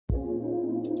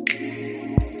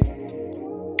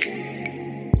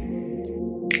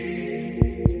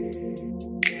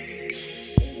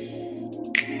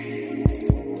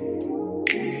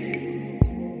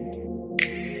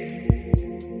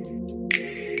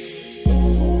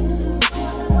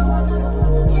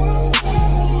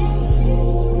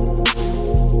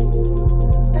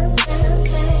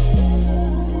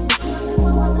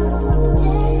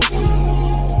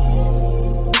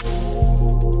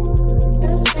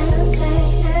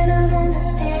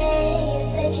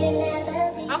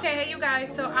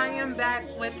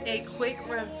With a quick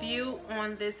review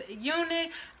on this unit.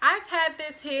 I've had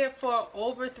this here for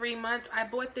over 3 months. I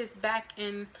bought this back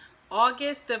in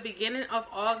August, the beginning of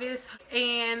August,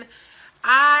 and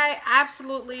I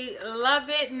absolutely love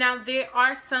it. Now there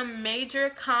are some major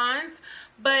cons,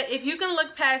 but if you can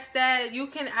look past that, you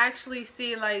can actually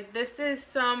see like this is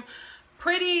some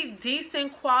pretty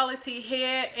decent quality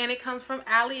hair, and it comes from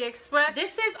Aliexpress.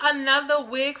 This is another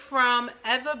wig from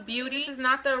Ever Beauty. This is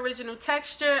not the original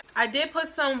texture. I did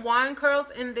put some wand curls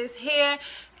in this hair,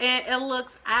 and it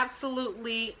looks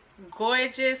absolutely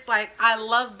gorgeous. Like, I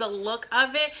love the look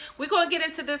of it. We're gonna get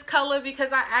into this color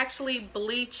because I actually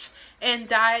bleached and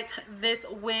dyed this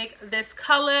wig this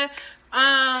color.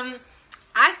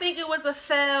 I think it was a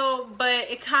fail,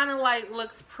 but it kind of like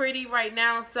looks pretty right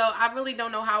now, so I really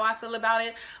don't know how I feel about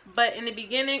it. But in the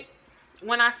beginning,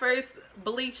 when I first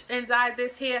bleached and dyed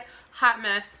this hair, hot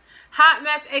mess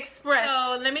express.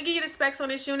 So let me give you the specs on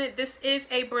this unit. This is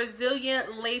a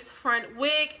Brazilian lace front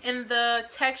wig in the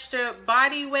texture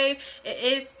body wave. It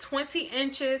is 20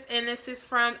 inches, and this is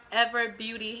from Ever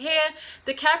Beauty Hair.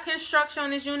 The cap construction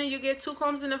on this unit, you get 2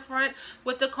 combs in the front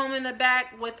with the comb in the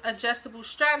back with adjustable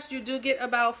straps. You do get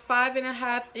about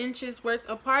 5.5 inches worth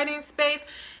of parting space,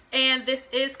 and this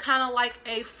is kind of like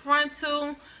a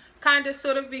frontal kind of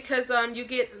sort of, because you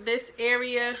get this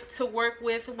area to work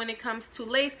with when it comes to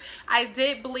lace. I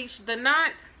did bleach the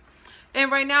knots,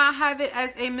 and right now I have it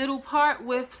as a middle part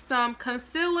with some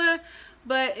concealer.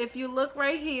 But if you look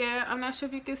right here, I'm not sure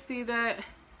if you can see that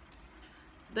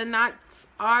the knots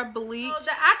are bleached. So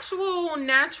the actual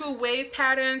natural wave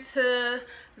pattern to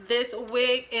this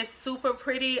wig is super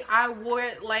pretty. I wore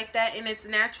it like that in its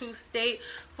natural state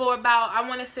for about, I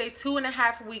want to say,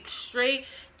 2.5 weeks straight,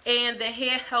 and the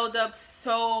hair held up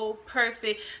so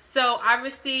perfect. So I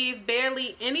received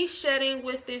barely any shedding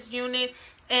with this unit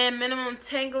and minimum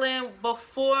tangling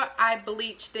before I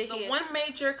bleached the hair. The one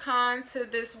major con to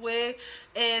this wig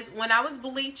is when I was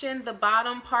bleaching the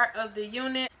bottom part of the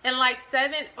unit, in like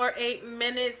 7 or 8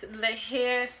 minutes the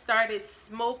hair started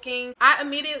smoking. I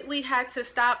immediately had to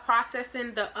stop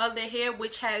processing the other hair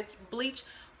which had bleach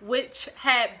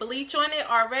on it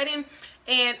already,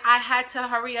 and I had to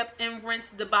hurry up and rinse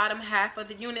the bottom half of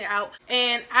the unit out.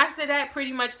 And after that,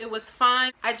 pretty much it was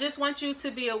fine. I just want you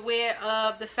to be aware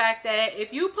of the fact that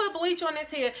if you put bleach on this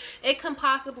hair, it can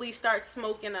possibly start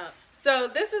smoking up. So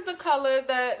this is the color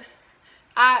that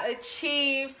I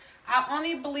achieved. I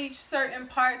only bleached certain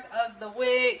parts of the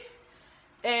wig,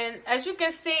 and as you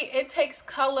can see, it takes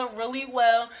color really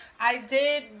well. I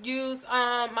did use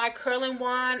my curling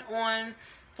wand on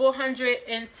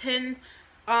 410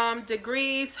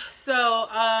 degrees, so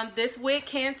this wig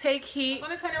can take heat. I'm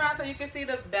going to turn around so you can see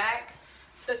the back,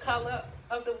 the color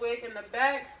of the wig in the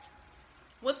back.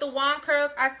 With the wand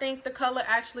curls, I think the color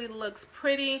actually looks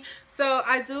pretty. So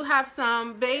I do have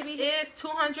some baby. It is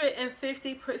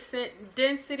 250%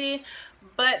 density,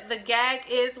 but the gag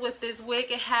is with this wig,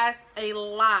 it has a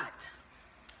lot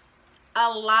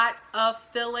of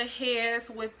filler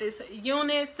hairs with this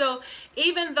unit. So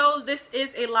even though this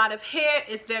is a lot of hair,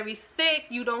 it's very thick.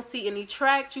 You don't see any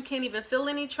tracks. You can't even feel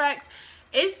any tracks.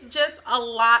 It's just a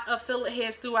lot of filler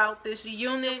hairs throughout this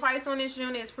unit. The price on this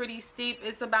unit is pretty steep.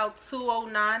 It's about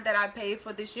 $209 that I paid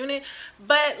for this unit.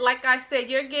 But like I said,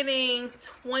 you're getting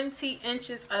 20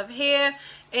 inches of hair,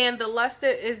 and the luster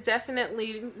is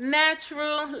definitely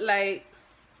natural. Like,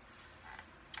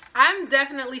 I'm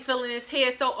definitely feeling this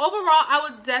hair. So overall, I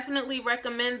would definitely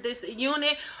recommend this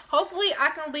unit. Hopefully I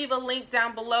can leave a link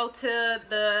down below to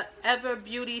the Ever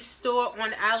Beauty store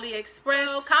on Aliexpress.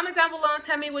 So comment down below and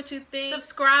tell me what you think.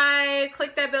 Subscribe,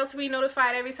 click that bell to be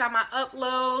notified every time I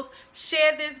upload.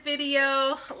 Share this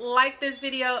video, like this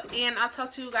video, and I'll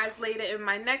talk to you guys later in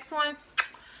my next one.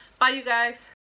 Bye, you guys.